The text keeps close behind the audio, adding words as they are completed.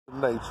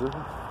nature,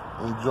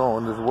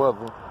 enjoying this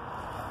weather.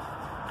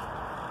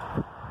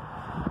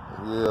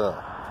 Yeah.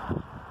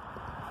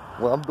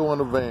 Well, I'm doing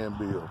a van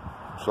build,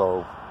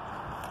 so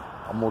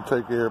I'm gonna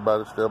take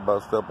everybody step by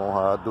step on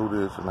how I do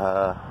this and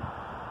how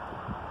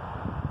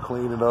I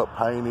clean it up,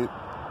 paint it.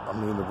 I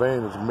mean, the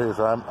van is a mess.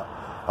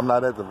 I'm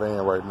not at the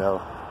van right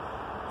now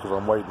because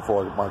I'm waiting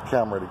for my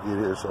camera to get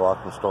here so I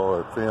can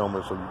start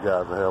filming, so you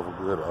guys will have a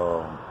good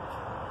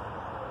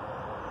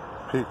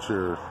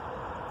picture.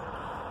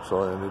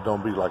 So, and it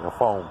don't be like a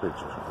phone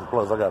picture. And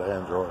plus, I got an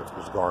Android.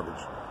 It's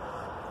garbage.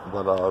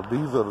 But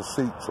these are the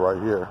seats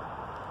right here.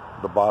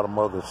 The bottom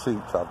of the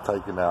seats I've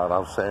taken out.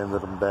 I've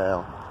sanded them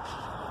down.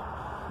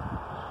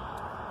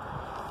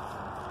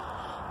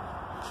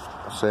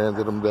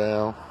 Sanded them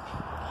down.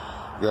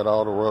 Got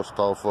all the rust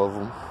off of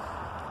them.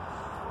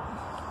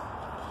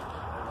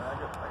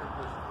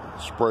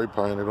 Spray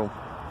painted them.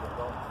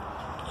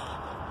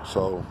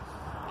 So,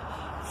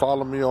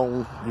 follow me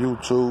on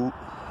YouTube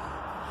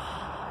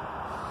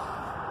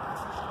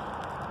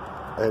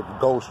at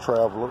Ghost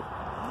Traveler.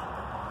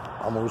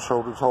 I'm going to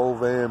show this whole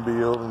van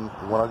build, and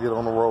when I get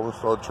on the road and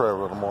start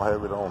traveling, I'm going to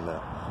have it on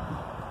there.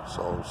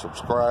 So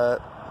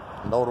subscribe,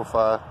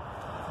 notify,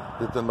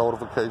 hit the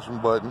notification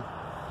button,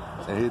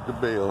 and hit the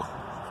bell,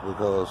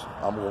 because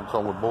I'm going to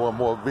come with more and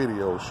more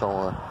videos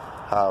showing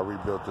how I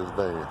rebuilt this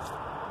van.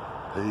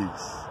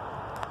 Peace.